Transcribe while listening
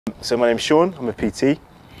So my name's Sean, I'm a PT.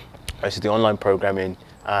 I used to do online programming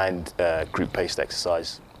and group-based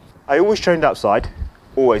exercise. I always trained outside,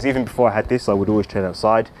 always. Even before I had this, I would always train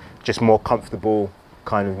outside. Just more comfortable,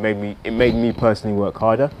 kind of made me personally work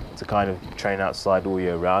harder to kind of train outside all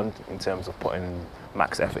year round in terms of putting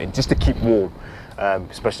max effort in, just to keep warm,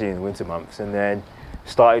 especially in the winter months. And then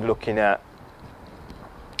started looking at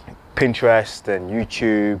Pinterest and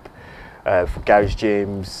YouTube for garage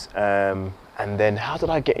gyms. And then how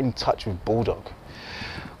did I get in touch with Bulldog?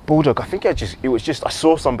 Bulldog, I think I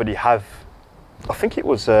saw somebody have, I think it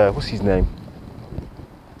was, what's his name?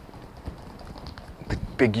 The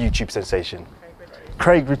big YouTube sensation.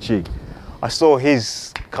 Craig Ritchie. I saw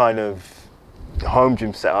his kind of home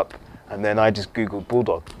gym setup, and then I just Googled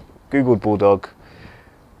Bulldog,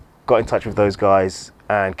 got in touch with those guys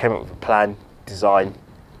and came up with a plan, design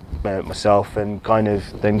myself, and kind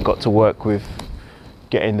of then got to work with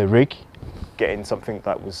getting the rig, getting something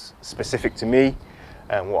that was specific to me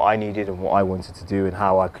and what I needed and what I wanted to do, and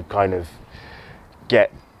how I could kind of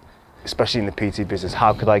get, especially in the PT business,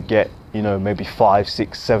 how could I get, you know, maybe 5,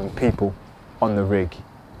 6, 7 people on the rig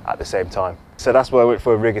at the same time. So that's why I went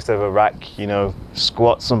for a rig instead of a rack. You know,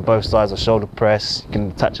 squats on both sides of shoulder press, you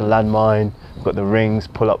can attach a landmine, got the rings,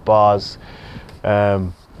 pull-up bars.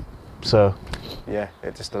 So yeah,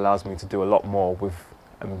 it just allows me to do a lot more with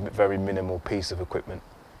a very minimal piece of equipment.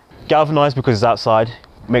 Galvanized because it's outside,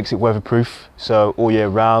 makes it weatherproof, so all year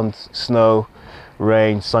round, snow,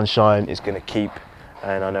 rain, sunshine, it's going to keep,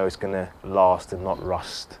 and I know it's going to last and not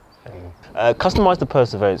rust. And customized the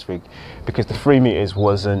Perseverance rig because the 3 meters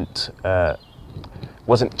wasn't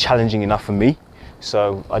challenging enough for me,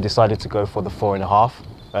 so I decided to go for the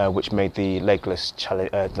 4.5, which made the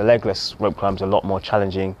legless rope climbs a lot more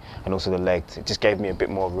challenging, and also the legs. It just gave me a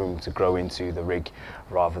bit more room to grow into the rig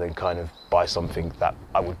rather than kind of buy something that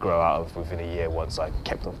I would grow out of within a year once I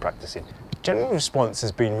kept on practicing. General response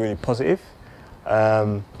has been really positive.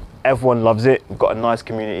 Everyone loves it. We've got a nice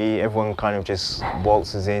community. Everyone kind of just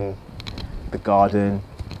waltzes in the garden,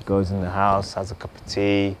 goes in the house, has a cup of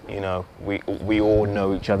tea. You know, we all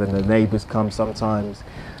know each other. The neighbours come sometimes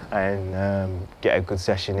and get a good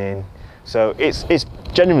session in. So it's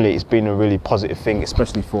been a really positive thing,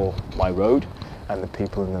 especially for my road and the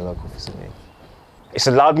people in the local vicinity. It's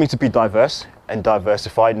allowed me to be diverse and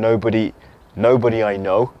diversified. Nobody I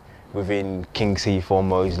know within King's Heath or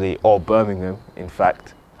Moseley or Birmingham, in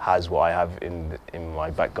fact, has what I have in my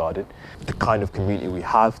back garden. The kind of community we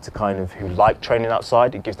have who like training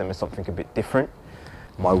outside, it gives them something a bit different.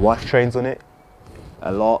 My wife trains on it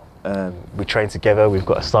a lot. We train together, we've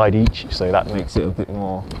got a side each, so that makes it a bit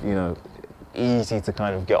more, you know, easy to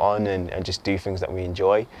kind of get on and just do things that we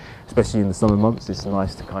enjoy. Especially in the summer months, it's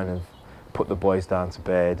nice to kind of put the boys down to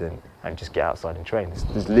bed and just get outside and train.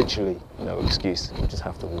 There's literally no excuse, we just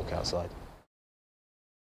have to walk outside.